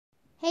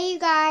Hey you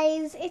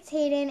guys, it's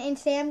Hayden, and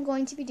today I'm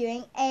going to be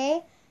doing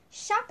a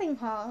shopping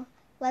haul.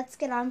 Let's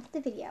get on with the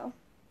video.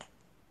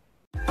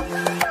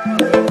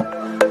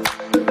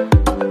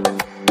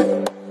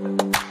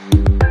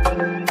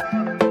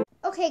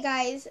 Okay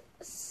guys,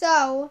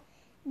 so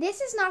this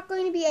is not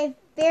going to be a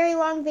very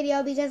long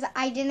video because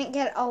I didn't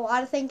get a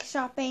lot of things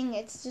shopping.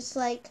 It's just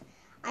like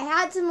I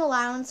had some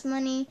allowance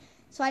money,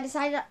 so I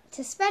decided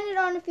to spend it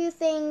on a few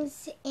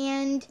things,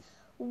 and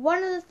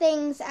one of the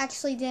things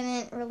actually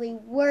didn't really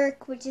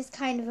work, which is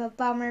kind of a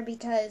bummer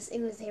because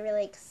it was a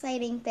really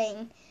exciting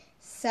thing.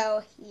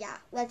 So yeah,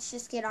 let's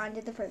just get on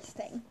to the first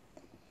thing.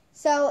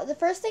 So the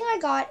first thing I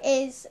got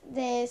is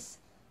this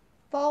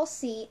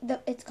Falsies.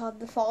 It's called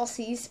the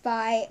Falsies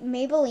by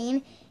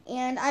Maybelline,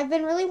 and I've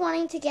been really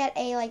wanting to get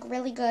a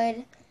really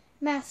good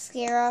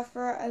mascara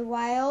for a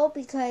while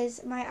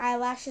because my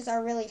eyelashes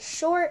are really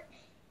short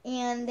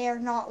and they're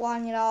not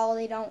long at all.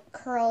 They don't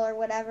curl or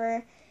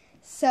whatever.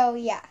 So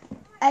yeah.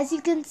 As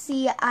you can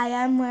see, I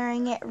am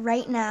wearing it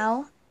right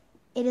now.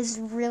 It is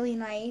really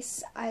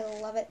nice. I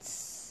love it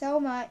so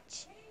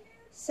much.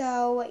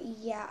 So,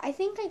 yeah, I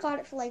think I got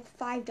it for like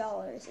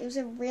 $5. It was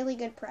a really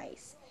good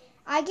price.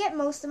 I get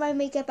most of my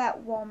makeup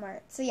at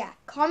Walmart. So, yeah,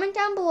 comment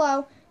down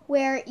below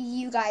where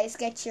you guys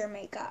get your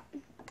makeup.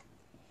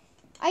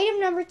 Item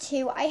number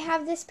 2, I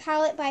have this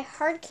palette by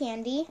Hard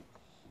Candy.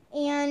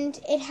 And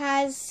it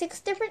has 6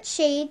 different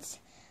shades,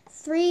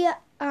 3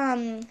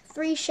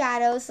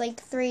 shadows, like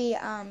 3,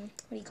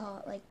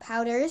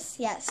 powders.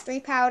 Yes,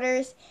 3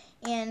 powders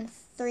and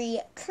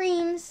 3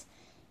 creams.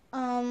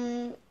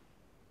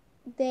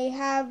 They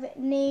have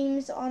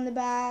names on the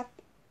back.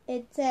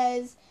 It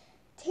says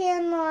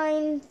Tan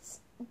Lines,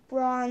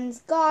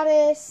 Bronze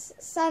Goddess,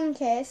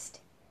 Sunkissed,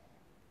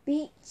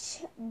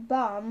 Beach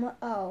Bum.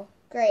 Oh,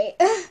 great.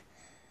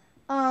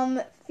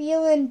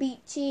 Feelin'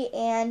 Beachy,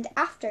 and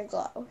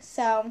Afterglow.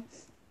 So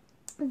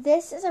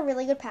this is a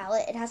really good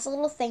palette. It has a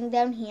little thing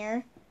down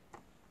here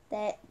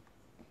that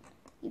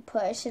you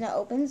push and it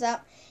opens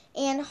up.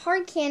 And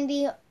Hard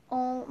Candy,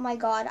 oh my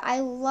god, I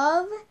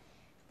love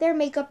their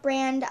makeup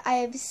brand. I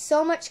have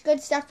so much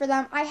good stuff for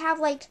them. I have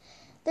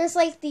there's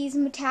these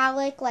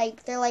metallic,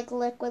 they're like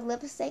liquid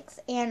lipsticks,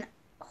 and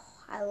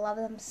I love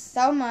them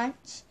so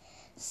much.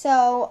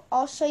 So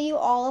I'll show you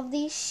all of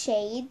these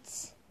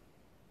shades.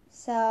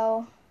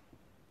 So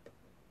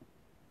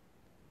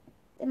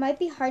it might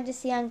be hard to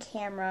see on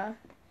camera.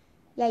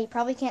 Yeah, you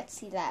probably can't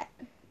see that.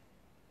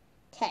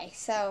 Okay,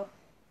 so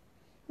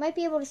might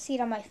be able to see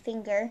it on my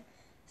finger.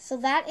 So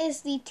that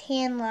is the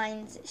Tan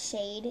Lines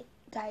shade.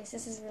 Guys,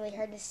 this is really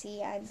hard to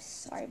see. I'm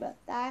sorry about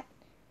that.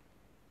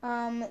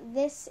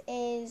 This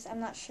is, I'm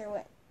not sure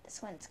what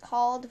this one's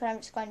called, but I'm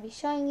just going to be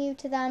showing you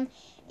to them.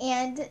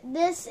 And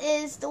this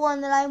is the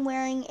one that I'm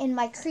wearing in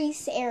my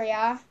crease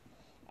area.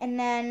 And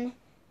then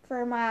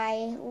for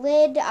my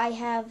lid, I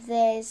have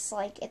this,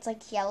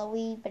 it's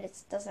yellowy, but it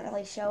doesn't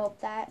really show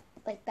up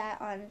like that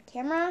on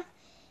camera.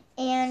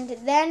 And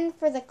then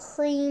for the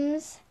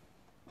creams,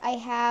 I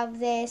have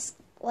this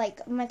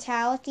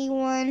metallic-y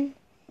one.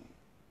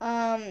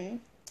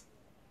 Another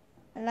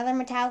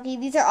metallic-y.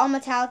 These are all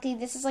metallic-y.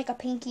 This is a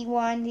pinky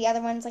one. The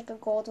other one's a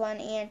gold one,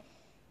 and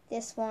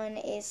this one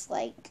is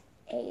a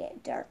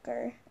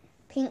darker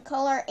pink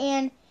color.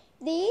 And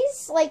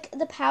these,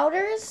 the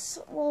powders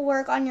will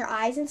work on your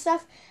eyes and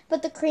stuff,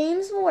 but the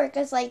creams will work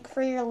as,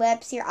 for your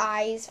lips, your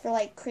eyes, for,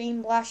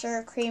 cream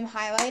blusher, cream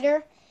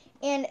highlighter.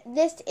 And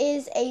this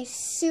is a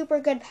super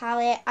good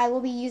palette. I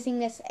will be using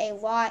this a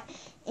lot.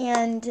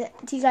 And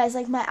do you guys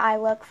like my eye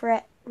look for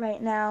it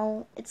right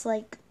now? It's,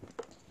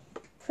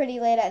 pretty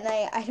late at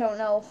night. I don't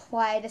know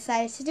why I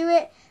decided to do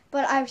it,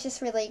 but I was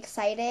just really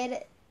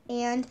excited.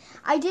 And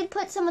I did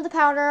put some of the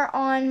powder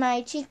on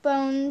my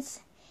cheekbones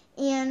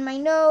and my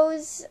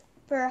nose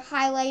for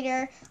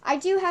highlighter. I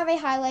do have a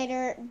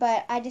highlighter,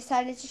 but I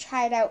decided to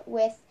try it out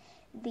with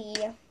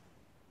the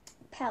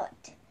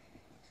palette.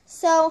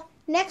 So,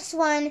 next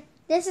one,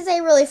 this is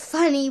a really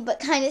funny but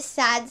kind of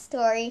sad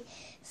story.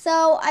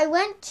 So, I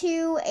went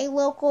to a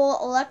local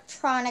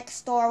electronics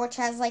store, which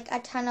has a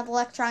ton of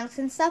electronics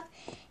and stuff,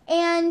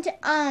 and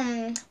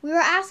we were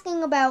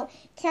asking about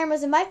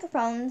cameras and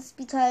microphones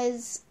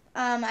because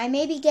I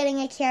may be getting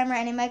a camera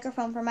and a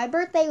microphone for my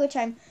birthday, which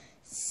I'm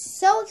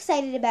so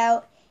excited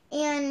about.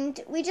 And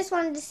we just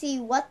wanted to see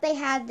what they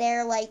had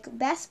there.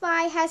 Best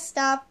Buy has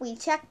stuff. We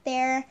checked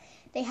there.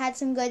 They had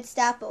some good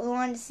stuff, but we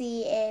wanted to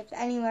see if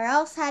anywhere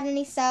else had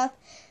any stuff.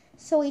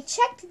 So we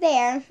checked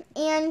there,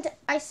 and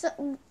I saw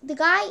the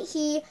guy,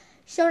 he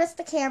showed us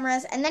the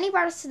cameras, and then he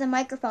brought us to the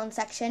microphone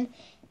section.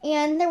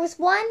 And there was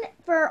one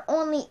for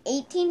only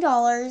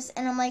 $18,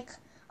 and I'm like,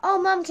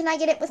 oh, Mom, can I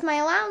get it with my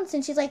allowance?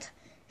 And she's like,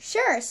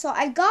 sure. So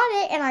I got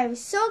it, and I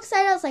was so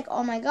excited. I was like,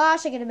 oh my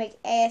gosh, I'm going to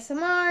make ASMRs,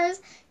 I'm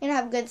going to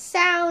have good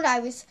sound. I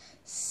was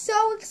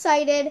so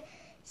excited.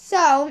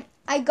 So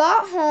I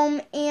got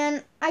home,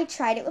 and I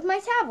tried it with my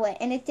tablet,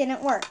 and it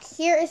didn't work.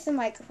 Here is the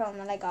microphone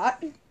that I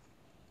got.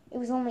 It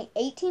was only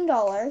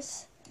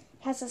 $18. It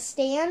has a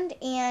stand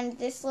and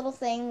this little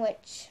thing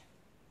which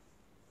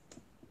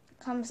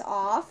comes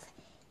off.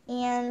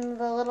 and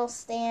the little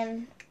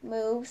stand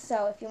moves,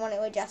 so if you want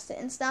to adjust it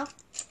and stuff.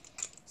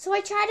 So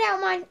I tried it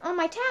out on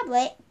my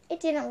tablet. It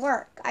didn't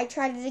work. I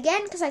tried it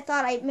again because I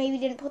thought I maybe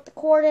didn't put the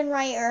cord in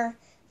right or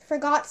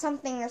forgot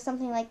something or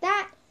something like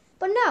that.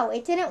 But no,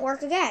 it didn't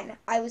work again.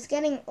 I was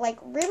getting like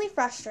really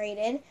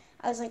frustrated.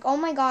 I was like, oh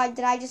my god,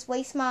 did I just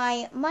waste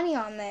my money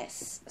on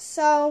this?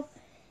 So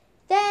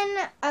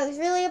then I was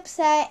really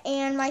upset,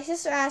 and my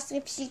sister asked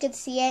if she could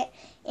see it,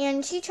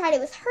 and she tried it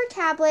with her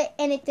tablet,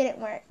 and it didn't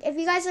work. If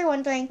you guys are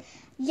wondering,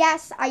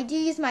 yes, I do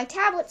use my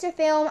tablet to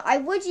film. I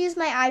would use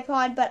my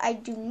iPod, but I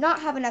do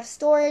not have enough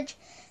storage,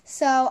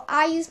 so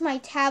I use my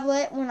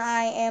tablet when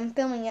I am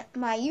filming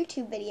my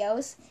YouTube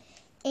videos,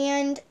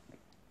 and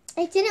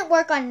it didn't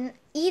work on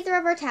either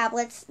of our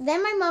tablets.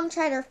 Then my mom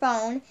tried her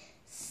phone,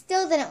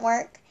 still didn't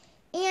work,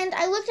 and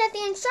I looked at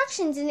the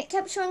instructions, and it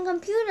kept showing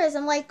computers.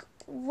 I'm like,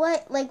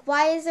 what, like,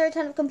 why is there a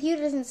ton of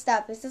computers and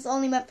stuff? Is this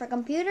only meant for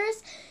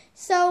computers?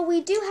 So we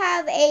do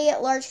have a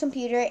large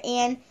computer,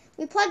 and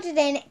we plugged it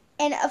in,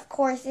 and of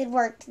course it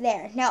worked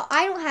there. Now,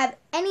 I don't have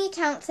any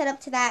account set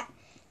up to that,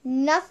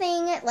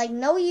 nothing, like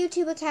no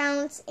YouTube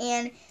accounts,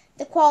 and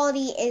the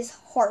quality is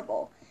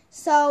horrible.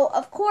 So,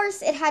 of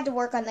course, it had to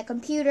work on the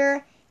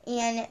computer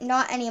and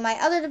not any of my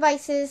other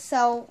devices,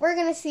 so we're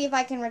going to see if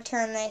I can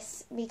return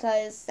this,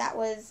 because that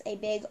was a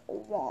big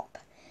whomp.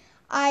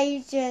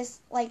 I just,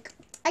 like,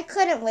 I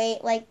couldn't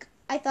wait. Like,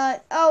 I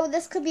thought, oh,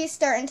 this could be a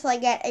start until I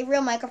get a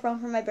real microphone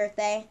for my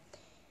birthday.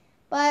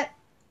 But,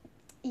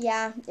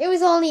 yeah, it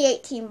was only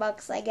 18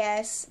 bucks, I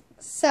guess.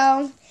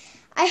 So,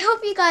 I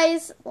hope you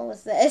guys, what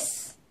was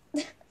this?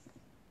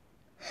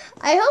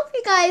 I hope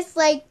you guys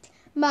liked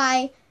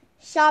my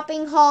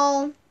shopping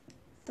haul,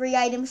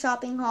 3-item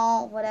shopping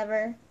haul,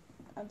 whatever.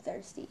 I'm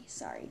thirsty.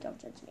 Sorry,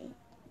 don't judge me.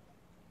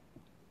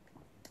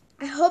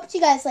 I hope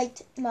you guys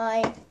liked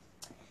my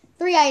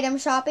 3-item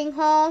shopping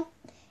haul.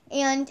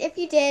 And if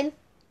you did,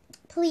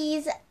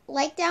 please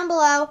like down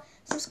below,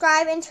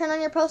 subscribe, and turn on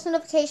your post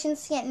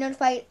notifications to get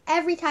notified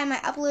every time I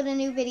upload a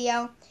new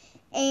video.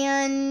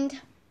 And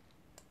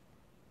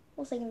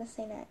what was I going to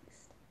say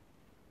next?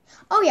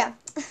 Oh, yeah.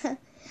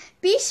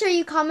 Be sure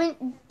you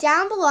comment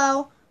down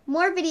below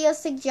more video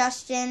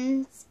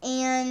suggestions,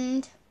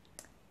 and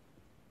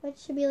what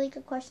should be like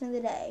a question of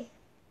the day?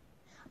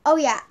 Oh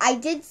yeah, I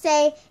did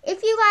say,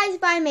 if you guys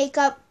buy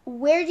makeup,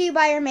 where do you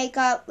buy your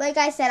makeup? Like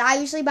I said, I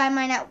usually buy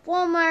mine at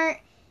Walmart.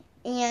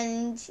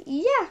 And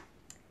yeah,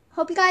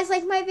 hope you guys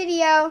like my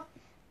video.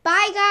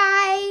 Bye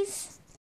guys!